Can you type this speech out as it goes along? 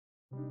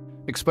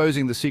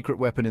exposing the secret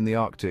weapon in the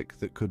Arctic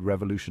that could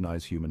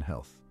revolutionize human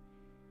health.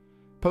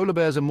 Polar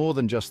bears are more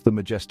than just the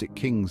majestic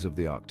kings of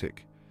the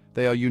Arctic.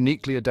 They are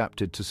uniquely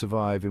adapted to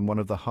survive in one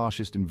of the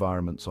harshest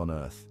environments on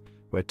Earth,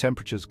 where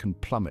temperatures can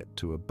plummet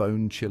to a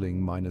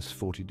bone-chilling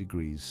 -40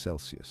 degrees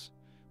Celsius.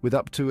 With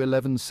up to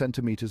 11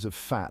 centimeters of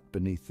fat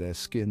beneath their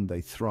skin,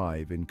 they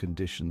thrive in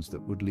conditions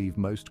that would leave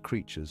most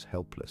creatures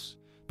helpless.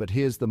 But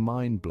here's the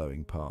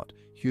mind-blowing part.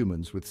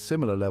 Humans with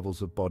similar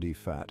levels of body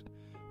fat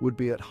would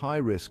be at high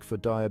risk for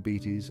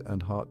diabetes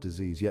and heart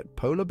disease. Yet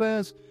polar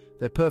bears,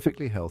 they're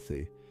perfectly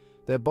healthy.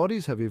 Their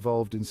bodies have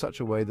evolved in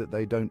such a way that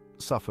they don't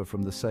suffer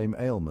from the same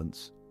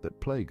ailments that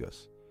plague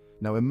us.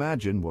 Now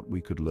imagine what we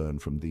could learn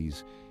from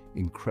these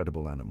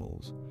incredible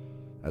animals.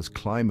 As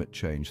climate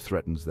change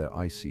threatens their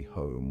icy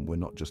home, we're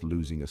not just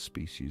losing a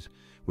species,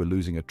 we're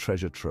losing a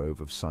treasure trove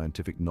of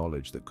scientific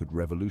knowledge that could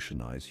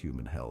revolutionize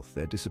human health.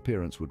 Their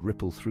disappearance would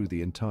ripple through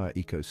the entire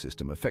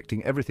ecosystem,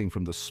 affecting everything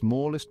from the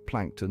smallest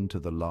plankton to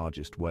the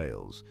largest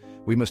whales.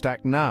 We must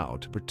act now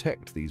to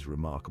protect these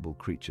remarkable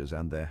creatures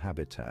and their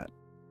habitat.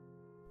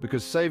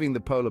 Because saving the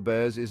polar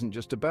bears isn't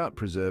just about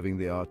preserving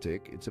the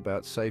Arctic, it's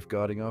about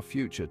safeguarding our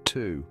future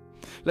too.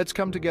 Let's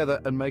come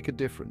together and make a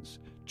difference.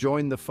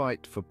 Join the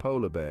fight for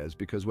polar bears,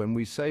 because when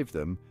we save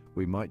them,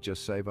 we might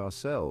just save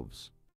ourselves.